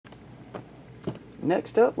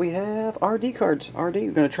Next up, we have RD cards. RD,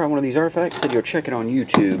 you're going to try one of these artifacts. Said you'll check it on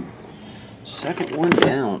YouTube. Second one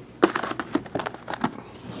down.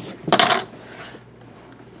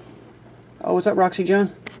 Oh, what's up, Roxy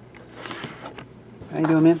John? How you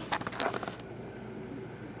doing, man?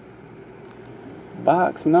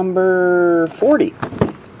 Box number 40.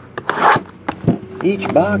 Each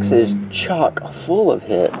box is chock full of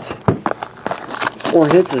hits. 4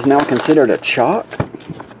 hits is now considered a chalk.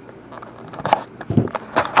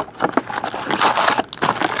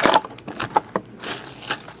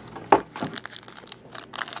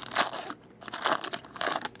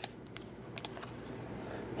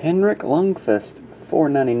 Henrik Lundqvist,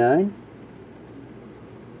 $4.99.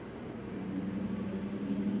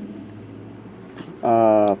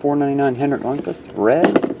 $4.99 Henrik Lundqvist,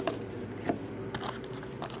 red.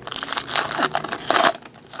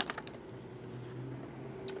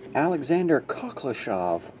 Alexander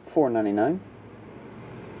Koklashov, $4.99.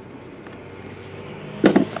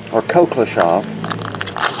 Or Koklashov.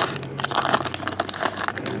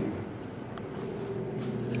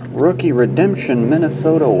 Rookie Redemption,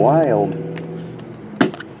 Minnesota Wild.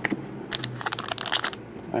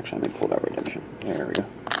 Actually, let me pull that redemption. There we go.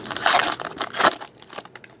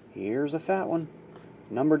 Here's a fat one.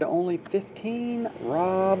 Numbered to only 15,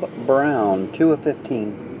 Rob Brown,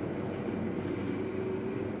 2/15.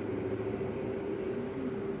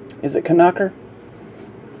 Is it Canucker?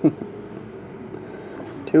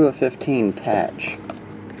 2/15 patch.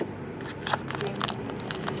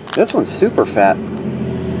 This one's super fat.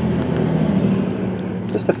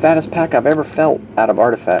 This is the fattest pack I've ever felt out of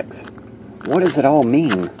artifacts. What does it all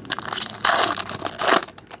mean?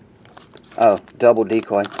 Oh, double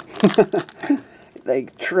decoy. They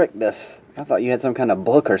tricked us. I thought you had some kind of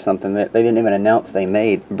book or something that they didn't even announce they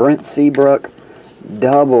made. Brent Seabrook,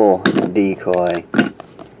 double decoy.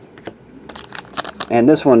 And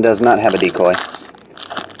this one does not have a decoy.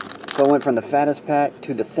 So it went from the fattest pack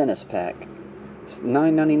to the thinnest pack. It's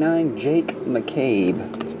 $9.99, Jake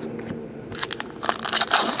McCabe.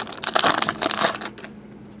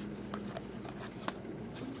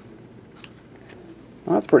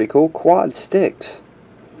 Oh, that's pretty cool. Quad sticks.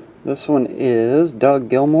 This one is Doug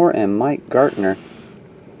Gilmour and Mike Gartner.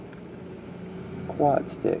 Quad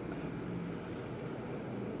sticks.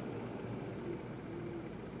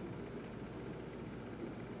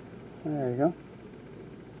 There you go.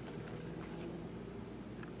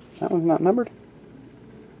 That one's not numbered?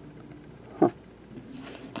 Huh.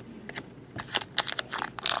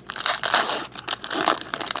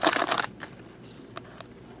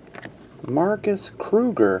 Marcus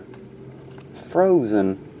Kruger,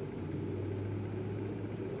 Frozen.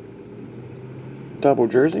 Double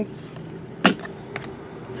jersey.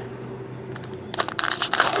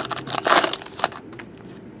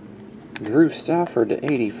 Drew Stafford to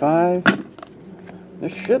 85.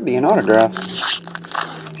 This should be an autograph.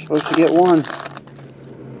 You're supposed to get one.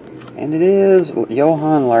 And it is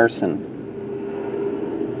Johan Larsson.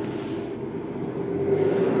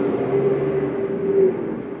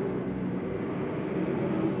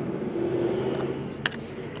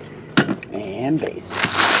 And base.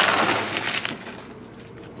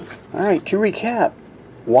 Alright, to recap.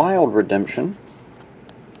 Wild Redemption.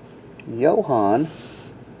 Johan.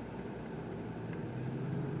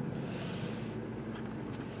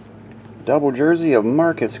 Double jersey of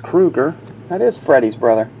Marcus Kruger. That is Freddie's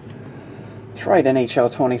brother. That's right, NHL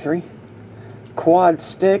 23. Quad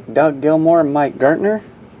stick, Doug Gilmour, Mike Gartner.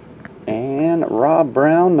 And Rob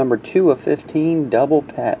Brown, number 2/15, double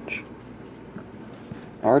patch.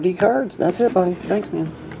 RD cards. That's it, buddy. Thanks,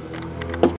 man.